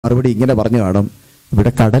മറുപടി ഇങ്ങനെ പറഞ്ഞു കാണും,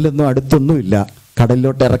 ഇവിടെ കടലൊന്നും അടുത്തൊന്നുമില്ല,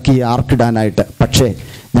 കടലിലോട്ട് ഇറക്കി ആർക്കിടാനായിട്ട്. പക്ഷേ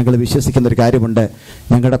ഞങ്ങൾ വിശ്വസിക്കുന്ന ഒരു കാര്യമുണ്ട്,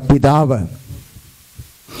 ഞങ്ങളുടെ പിതാവ്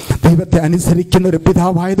ദൈവത്തെ അനുസരിക്കുന്ന ഒരു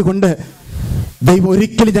പിതാവായതുകൊണ്ട് ദൈവം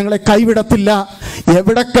ഒരിക്കലും ഞങ്ങളെ കൈവിടത്തില്ല.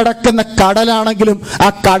 എവിടെ കിടക്കുന്ന കടലാണെങ്കിലും ആ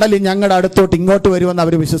കടൽ ഞങ്ങളുടെ അടുത്തോട്ട് ഇങ്ങോട്ട് വരുമെന്ന്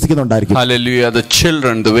അവർ വിശ്വസിക്കുന്നുണ്ടായിരിക്കും. Hallelujah. The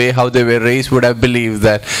children, the way how they were raised, would have believed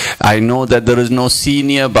that I know that there is no sea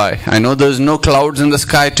nearby. I know there is no clouds in the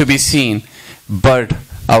sky to be seen. But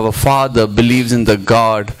our Father believes in the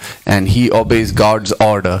God and he obeys God's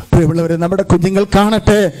order. പ്രിയമുള്ളവരെ, നമ്മുടെ കുഞ്ഞുങ്ങൾ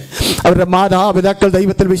കാണട്ടെ, അവരുടെ മാതാപിതാക്കൾ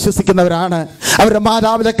ദൈവത്തിൽ വിശ്വസിക്കുന്നവരാണ്, അവരുടെ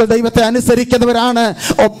മാതാപിതാക്കൾ ദൈവത്തെ അനുസരിക്കുന്നവരാണ്.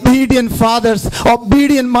 ഒബീഡിയന്റ് ഫാദേഴ്സ്,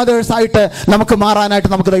 ഒബീഡിയന്റ് മദേഴ്സ് ആയിട്ട് നമുക്ക്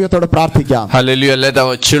മാറാനായിട്ട് നമുക്ക് ദൈവത്തോട് പ്രാർത്ഥിക്കാം. Hallelujah. Let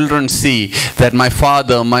our children see that my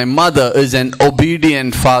father, my mother is an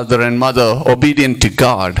obedient father and mother, obedient to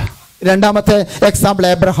God. രണ്ടാമത്തെ example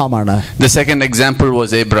എബ്രഹാമാണ്. The second example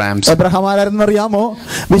was Abraham. Abraham ആരായിരുന്നു അറിയാമോ?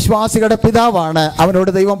 വിശ്വാസികളുടെ പിതാവാണ്. അവനോട്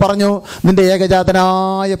ദൈവം പറഞ്ഞു, നിന്റെ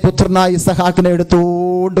ഏകജാതനായ പുത്രനായ ഇസഹാക്കിനെ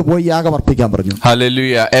എടുത്തുകൊണ്ട് പോയി യാഗമർപ്പിക്കാൻ പറഞ്ഞു.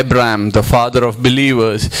 Hallelujah. Abraham, the father of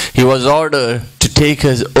believers, he was ordered to take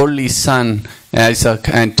his only son Isaac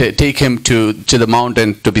and take him to the mountain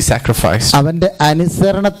to be sacrificed. അവന്റെ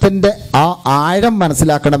അനുസരണത്തിന്റെ ആ ആഴം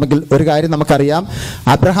മനസ്സിലാക്കണമെങ്കിൽ ഒരു കാര്യം നമുക്കറിയാം.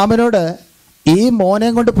 അബ്രഹാമിനോട് ഈ മോനെ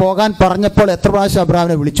കൊണ്ട് പോകാൻ പറഞ്ഞപ്പോൾ എത്ര പ്രാവശ്യം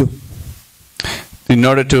അബ്രഹാമിനെ വിളിച്ചു? In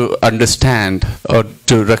order to understand or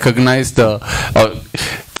to recognize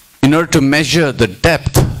in order to measure the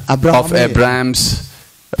depth of Abraham's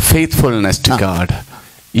faithfulness to God,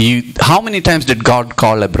 how many times did God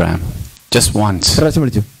call Abraham? Just once. പ്രാവശ്യം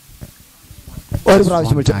വിളിച്ചു, ഒരു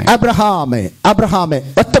പ്രാവശ്യം വിളിച്ചു. അബ്രഹാമേ അബ്രഹാമേ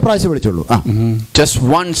ഒറ്റ പ്രാവശ്യം വിളിച്ചുള്ളൂ. Just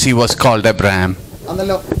once he was called Abraham.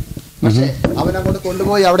 അന്നല്ലോ. പക്ഷേ അവനങ്ങോട്ട്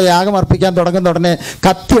കൊണ്ടുപോയി അവിടെ യാഗം അർപ്പിക്കാൻ തുടങ്ങുന്ന ഉടനെ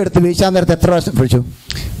കത്തി എടുത്ത് വീശാൻ നേരത്തെ എത്ര പ്രാവശ്യം വിളിച്ചു?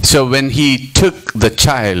 So when he took the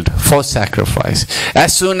child for sacrifice,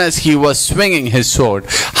 as soon as he was swinging his sword,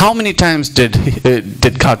 how many times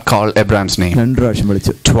did God call Abraham's name? 2 പ്രാവശ്യം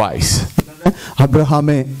വിളിച്ചു. Twice.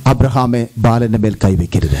 അബ്രഹാമേ അബ്രഹാമേ ബാലന്റെ മേൽ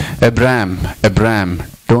കൈവയ്ക്കരുത്. Abraham, Abraham,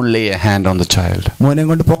 don't lay a hand on the child. മോനെ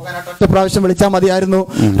കൊണ്ട് പോകാനായിട്ട് ഒറ്റ പ്രാവശ്യം വിളിച്ചാൽ മതിയായിരുന്നു.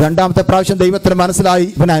 രണ്ടാമത്തെ പ്രാവശ്യം ദൈവത്തിന് മനസ്സിലായി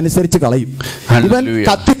ഇവനെ അനുസരിച്ച് കളയും, ഇവൻ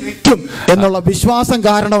കത്തിരിക്കും എന്നുള്ള വിശ്വാസം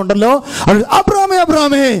കാരണം ഉണ്ടല്ലോ, അബ്രഹാമേ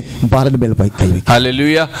അബ്രഹാമേ ബാലന്റെ മേൽ കൈവയ്ക്കും.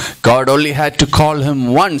 Hallelujah. God only had to call him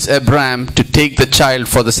once, Abraham, to take the child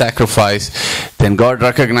for the sacrifice. Then God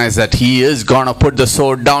recognized that he is gonna put the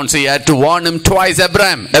sword down, so he had to warn him twice.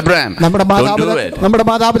 Abraham, Abraham, don't do it. നമ്മുടെ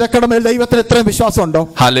മാതാപിതാക്കളുടെ മേൽ ദൈവത്തിന് എത്രയും വിശ്വാസം ഉണ്ടോ?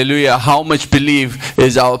 Hallelujah. How much belief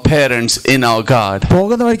is our parents in our God?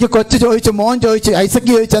 പോകുന്ന വഴിക്ക് കൊച്ചു ചോദിച്ചു, മോൻ ചോദിച്ചു, ഐസക്ക്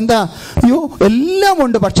ചോദിച്ചു, എന്താ? അയ്യോ എല്ലാം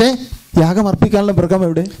ഉണ്ട്, പക്ഷേ യാഗം അർപ്പിക്കാനുള്ള മൃഗം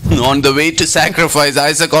എവിടെ? On the way to sacrifice,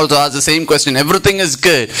 Isaac also asked the same question. Everything is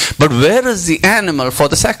good, but where is the animal for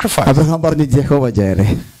the sacrifice? Abraham പറഞ്ഞു, യഹോവ ജയരേ.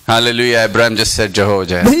 Hallelujah. Abraham just said Jehovah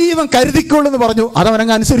Jireh. ദൈവം കരുതിക്കോളൂ എന്ന് പറഞ്ഞു,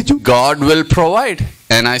 അതവനങ്ങ് അനുസരിച്ചു. God will provide.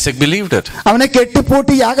 And Isaac believed it. അവനെ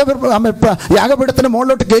കെട്ടിപ്പൂട്ടി യാഗപീഠത്തിന്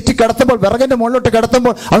മുകളിലോട്ട് കയറ്റി കിടത്തുമ്പോൾ, വിറകിന്റെ മുകളിലോട്ട്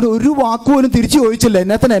കിടത്തുമ്പോൾ അവൻ ഒരു വാക്കുപോലും തിരിച്ചു ചോദിച്ചില്ല,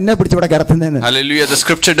 എന്നെ പിടിച്ച് ഇവിടെ കിടത്തുന്നതെന്ന്. Hallelujah. The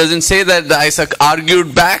scripture doesn't say that Isaac argued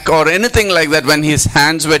back or anything like that when his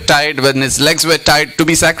hands were tied, when his legs were tied to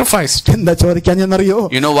be sacrificed. എന്താ ചോദിക്കാൻ ഞാനറിയോ?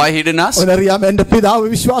 You know why he didn't ask? അവനറിയാം, എന്റെ പിതാവ്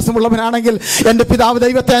വിശ്വാസമുള്ളവനാണെങ്കിൽ, എന്റെ പിതാവ്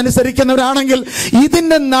ദൈവത്തെ അനുസരിക്കുന്നവരാണെങ്കിൽ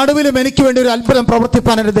ഇതിന്റെ നടുവിലും എനിക്ക് വേണ്ടി ഒരു അത്ഭുതം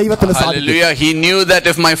പ്രവർത്തിപ്പാൻ എന്റെ ദൈവത്തിന് സാധിക്കും. Hallelujah. He knew that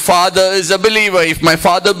if my father is a believer, if my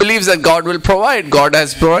father believes that God will provide, God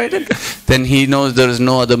has provided, then he knows there is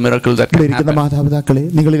no other miracle that can happen. മാതാപിതാക്കളെ,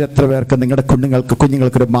 നിങ്ങളിൽ എത്ര പേർക്ക് നിങ്ങളുടെ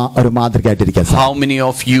കുഞ്ഞുങ്ങൾക്ക് ഒരു മാതൃകയായിട്ടിരിക്കാൻ? How many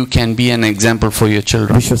of you can be an example for your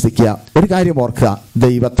children? വിശ്വസിക്കുക, ഒരു കാര്യം ഓർക്കുക,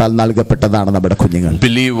 ദൈവത്താൽ നൽകപ്പെട്ടതാണ് നമ്മുടെ കുഞ്ഞുങ്ങൾ.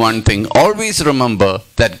 Believe one thing, always remember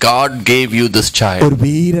that God gave you this child. ഒരു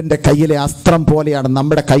വീരന്റെ കയ്യിലെ അസ്ത്രം പോലെയാണ്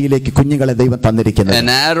നമ്മുടെ കയ്യിലേക്ക് കുഞ്ഞുങ്ങളെ ദൈവം തന്നിരിക്കുന്നത്.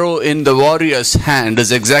 An arrow in the warrior's hand is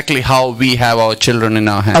exactly how we have our children in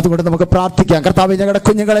our hand. അതുകൊണ്ട് നമുക്ക് പ്രാർത്ഥിക്കാം, കർത്താവേ ഞങ്ങളുടെ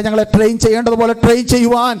കുഞ്ഞുങ്ങളെ ഞങ്ങളെ ട്രെയിൻ ചെയ്യേണ്ടതുപോലെ ട്രെയിൻ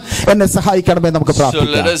ചെയ്യുവാൻ എന്നെ സഹായിക്കണമേ. നമുക്ക്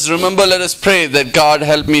പ്രാർത്ഥിക്കാം. So let us remember, let us pray that God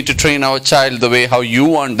help me to train our child the way how you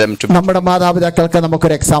want them to be. നമ്മുടെ മാതാപിതാക്കൾക്ക്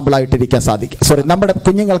നമുക്കൊരു എക്സാമ്പിൾ ആയിട്ടിരിക്കാൻ സാധിക്കും. നമ്മുടെ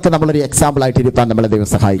കുഞ്ഞുങ്ങൾക്ക് നമ്മളൊരു എക്സാമ്പിൾ ആയിട്ടിരിക്കാൻ നമ്മളെ ദൈവം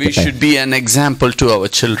സഹായിക്കട്ടെ. We should be an example to our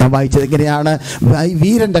children. വായിച്ചത് എങ്ങനെയാണ്?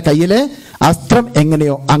 വീരന്റെ കയ്യിലെ അസ്ത്രം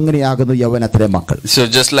എങ്ങനെയോ അങ്ങനെയാകുന്നു യൗവനത്തിലെ മക്കൾ. So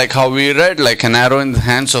just like how we read, like an arrow in the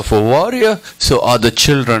hands of a warrior, so are the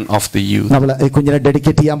children of the youth. നമ്മൾ ഈ കുഞ്ഞിനെ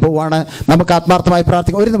ഡെഡിക്കേറ്റ് ചെയ്യാൻ പോവാണ്. നമുക്ക് ആത്മാർത്ഥമായി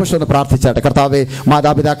പ്രാർത്ഥിക്കാം. ഒരു നിമിഷം ഒന്ന് പ്രാർത്ഥിച്ചാട്ടെ. കർത്താവേ,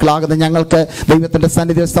 മാതാപിതാക്കളാകുന്ന ഞങ്ങൾക്ക് ദൈവത്തിന്റെ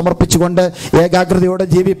സന്നിധിയിൽ സമർപ്പിച്ചുകൊണ്ട് ഏകാഗ്രതയോടെ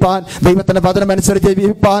ജീവിപ്പാൻ, ദൈവത്തിന്റെ വചനമനുസരിച്ച്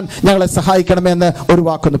ജീവിപ്പാൻ ഞങ്ങളെ സഹായിക്കണമെന്ന് ഒരു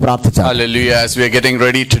വാക്കൊന്ന് പ്രാർത്ഥിച്ചാൽ. Hallelujah. As we are getting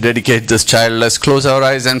ready to dedicate this child, let's close our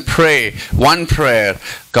eyes and pray one prayer.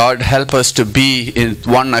 God help us to be in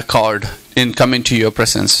one accord in coming to your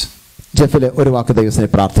presence. ജെഫിലെ ഒരു വാക്ക് ദൈവത്തിനെ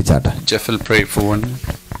പ്രാർത്ഥിച്ചാട്ടെ. Jeff will pray for one.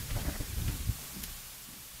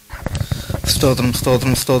 Stotram,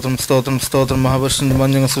 Stotram, Stotram, Stotram, Stotram, Mahavashan,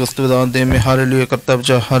 Manjang Sustavan, Demi, Hallelujah,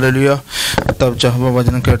 Katabja, Hallelujah, Katabja,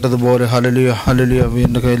 Vajan Kata the Bole, Hallelujah, Hallelujah,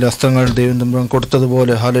 Vindaka, Lastangal, David, the Brankota the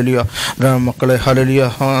Bole, Hallelujah, Ramakale, Hallelujah,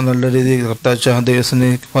 Hana Lady, Katacha,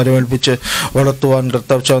 Devasani, Marival Pitcher, Valatuan,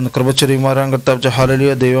 Katabcha, and the Krabachari Marang, Katabja,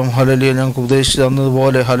 Hallelujah, Devam, Hallelujah, and Kudesh on the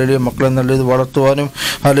Bole, Hallelujah, Maklan, the Lady Valatuanum,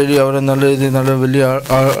 Hallelujah, and the Lady Nalavilia,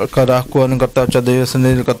 Karaku, and Katacha,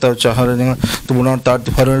 Devasani, Katacha, Hallelujah, to not start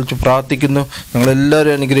the Faral to Pratikino, and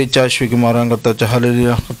Lella and Great Chash, Maranga Tacha,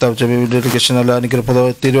 Hallelujah, Katacha, dedication, and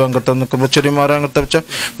Tiru and Katan, Kabachari Maranga Tacha,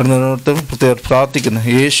 but not put their Pratik and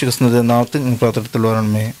Yeshus, the Northern, and Prater to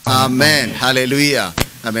learn me. Amen. Hallelujah.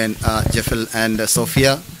 Amen. Jeffel and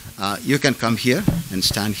Sophia, you can come here and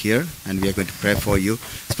stand here, and we are going to pray for you.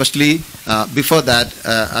 Especially before that,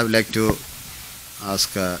 I would like to ask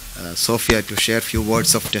Sophia to share a few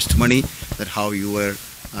words of testimony that how you were,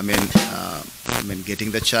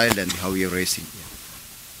 getting the child and how you're raising.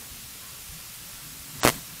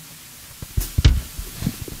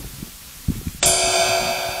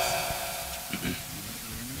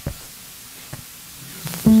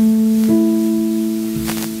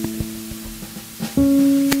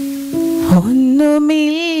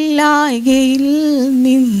 ഒന്നുമില്ലായ്കയിൽ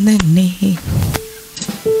നിന്നെ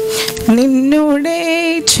നിന്നുടെ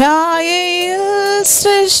ഛായയിൽ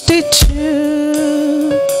സൃഷ്ടിച്ചു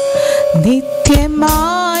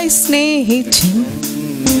നിത്യമായി സ്നേഹിച്ചു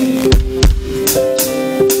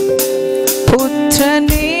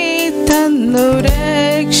പുത്രനെ തന്നു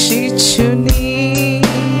രക്ഷിച്ചു നീ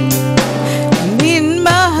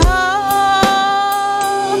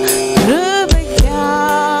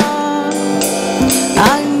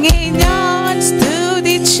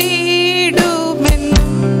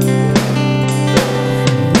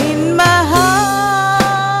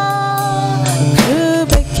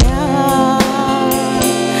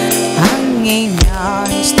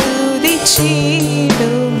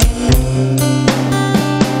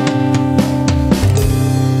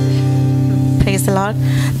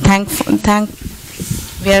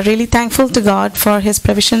We are really thankful to God for His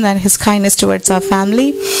provision and His kindness towards our family.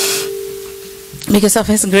 Because of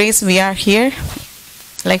His grace, we are here,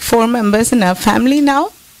 like 4 members in our family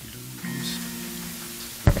now.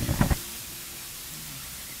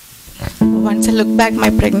 Once I look back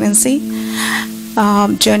my pregnancy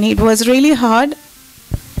journey, it was really hard.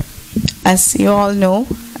 As you all know,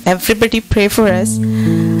 everybody pray for us.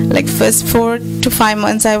 Like first 4 to 5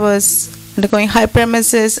 months, I was undergoing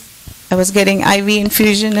hyperemesis. I was getting IV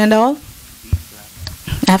infusion and all.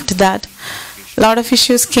 After that, a lot of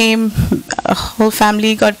issues came. A whole family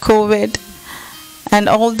got COVID. And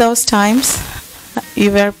all those times,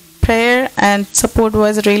 your prayer and support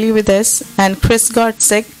was really with us. And Chris got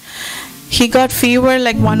sick. He got fever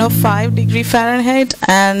like 105 degree Fahrenheit.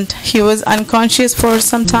 And he was unconscious for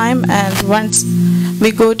some time. And once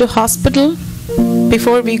we go to hospital,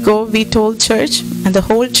 before we go, we told church. And the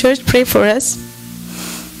whole church prayed for us.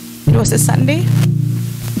 It was a Sunday,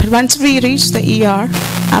 but once we reached the ER,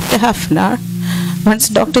 after half an hour, once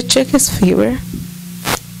the doctor checked his fever,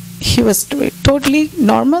 he was totally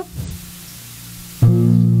normal.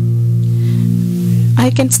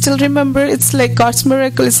 I can still remember, it's like God's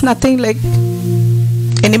miracle. It's nothing like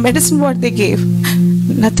any medicine what they gave.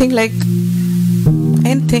 Nothing like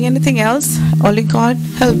anything else. Only God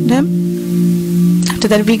helped him. After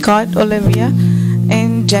that, we got Olivia in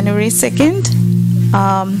January 2nd.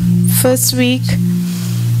 First week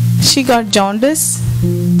she got jaundice,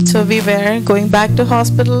 so we were going back to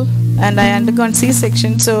hospital, and I undergone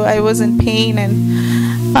C-section, so I was in pain, and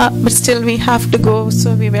but still we have to go, so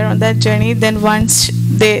we were on that journey. Then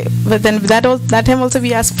that time also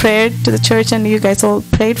we asked prayer to the church, and you guys all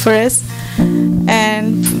prayed for us, and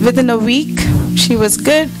within a week she was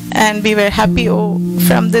good, and we were happy. Oh,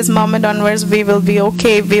 from this moment onwards we will be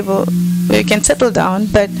okay, we can settle down.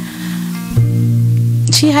 But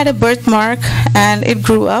she had a birthmark and it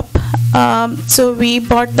grew up, so we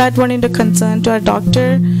brought that one into concern to our doctor,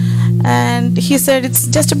 and he said it's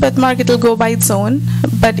just a birthmark, it'll go by its own,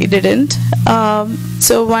 but it didn't.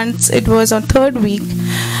 So once it was on 3rd week,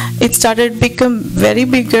 it started become very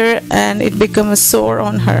bigger, and it became a sore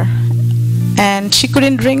on her, and she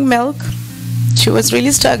couldn't drink milk. She was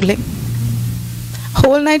really struggling.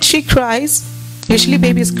 Whole night she cries. Usually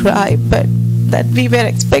babies cry, but that we were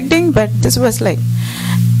expecting, but this was like,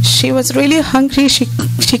 she was really hungry. She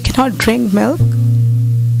cannot drink milk.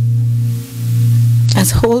 As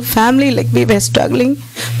a whole family, like we were struggling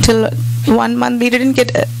till 1 month. We didn't get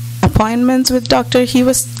appointments with doctor. He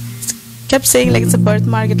kept saying like it's a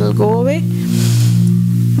birthmark, it'll go away.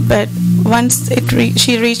 But once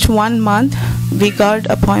she reached 1 month, we got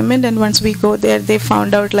appointment, and once we go there, they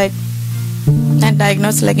found out like and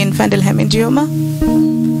diagnosed like infantile hemangioma.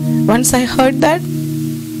 Once I heard that,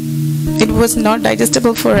 it was not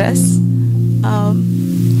digestible for us,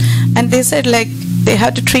 and they said like they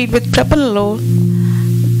have to treat with propranolol.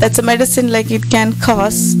 That's a medicine like it can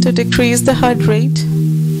cause to decrease the heart rate,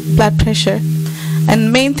 blood pressure,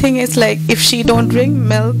 and main thing is like if she don't drink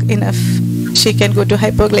milk enough, she can go to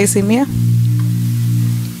hypoglycemia.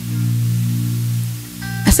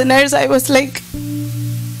 As a nurse, I was like,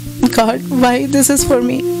 God, why this is for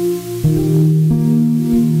me?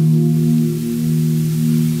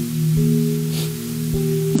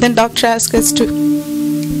 Then doctor asked us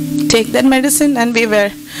to take that medicine, and we were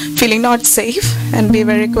feeling not safe, and we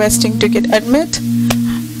were requesting to get admit,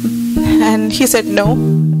 and he said no,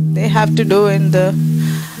 they have to do in the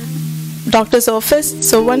doctor's office.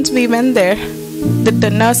 So once we went there, the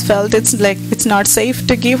nurse felt it's not safe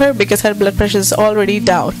to give her because her blood pressure is already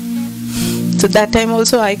down. So that time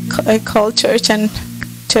also I called church, and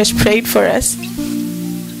church prayed for us,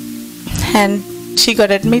 and she got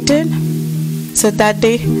admitted. So that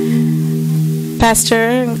day, pastor,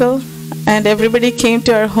 uncle, and everybody came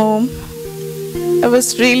to our home. I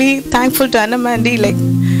was really thankful to Anna Mandy, like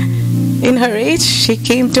in her age, she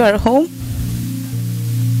came to our home.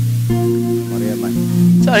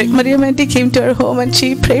 Maria Mandy came to our home, and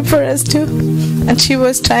she prayed for us too. And she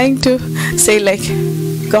was trying to say like,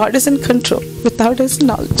 God is in control. Without His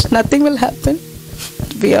knowledge, nothing will happen.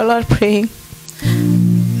 We all are praying.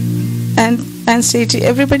 And stage,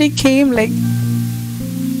 everybody came like.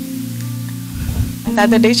 The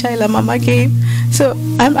other day, Shaila Mama came. So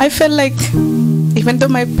I felt like, even though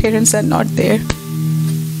my parents are not there,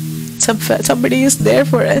 somebody is there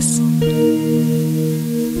for us.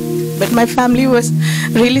 But my family was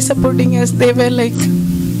really supporting us. They were like,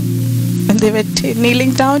 and they were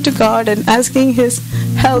kneeling down to God and asking His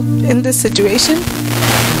help in this situation.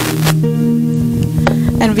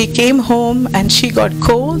 And we came home, and she got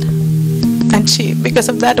cold, and because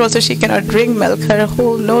of that also she cannot drink milk. Her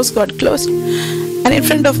whole nose got closed. And in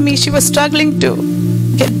front of me, she was struggling to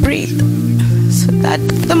get breathe. So that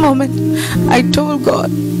the moment I told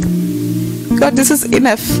God, God, this is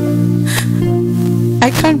enough.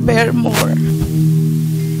 I can't bear more.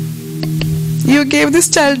 You gave this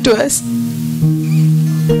child to us.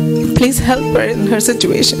 Please help her in her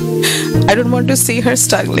situation. I don't want to see her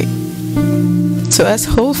struggling. So as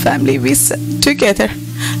whole family, we sat together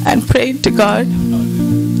and prayed to God.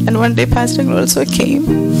 And one day Pastor also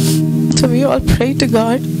came. So we all prayed to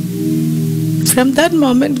God. From that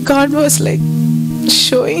moment, God was like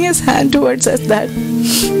showing His hand towards us that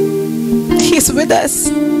He's with us.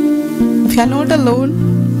 We are not alone.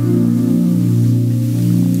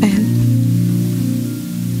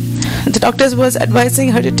 And the doctors was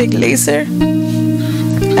advising her to take laser,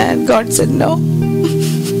 and God said no.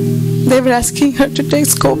 They were asking her to take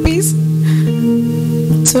scopies.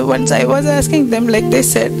 So once I was asking them, like they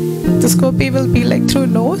said, the scopy will be like through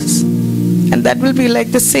nose, and that will be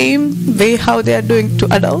like the same way how they are doing to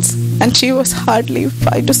adults. And she was hardly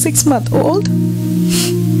 5 to 6 months old.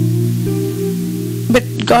 But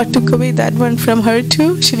God took away that one from her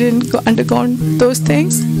too. She didn't undergo those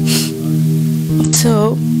things.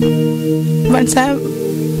 So once I'm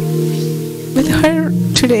with her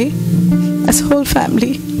today, as whole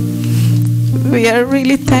family, we are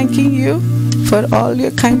really thanking you for all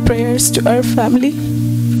your kind prayers to our family.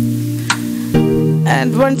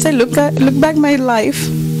 And once I look back my life,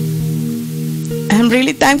 I'm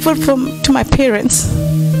really thankful to my parents.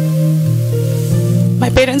 My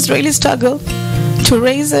parents really struggled to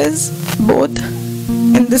raise us both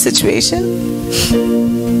in this situation.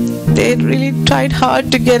 They really tried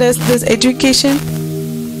hard to get us this education.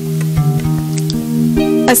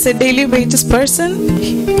 As a daily wages person,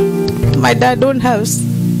 my dad don't have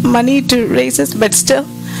money to raise us, but still,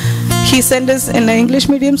 he sent us in an English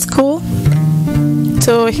medium school.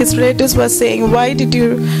 So his relatives were saying, why did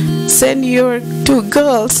you send your 2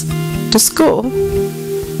 girls to school?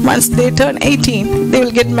 Once they turn 18, they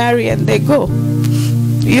will get married and they go.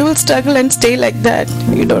 You will struggle and stay like that.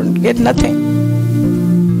 You don't get nothing.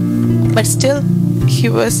 But still, he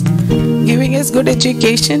was giving us good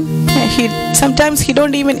education. Sometimes he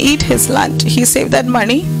don't even eat his lunch. He saved that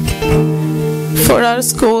money for our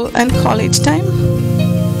school and college time.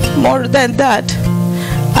 More than that,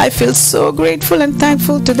 I feel so grateful and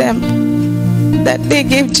thankful to them that they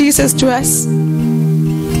gave Jesus to us.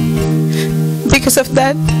 Because of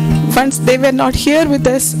that, once they were not here with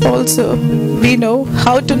us also, we know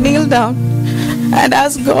how to kneel down and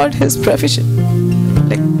ask God His provision.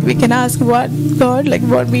 Like we can ask God,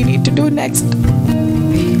 what we need to do next.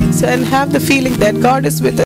 and have the feeling that God is with us.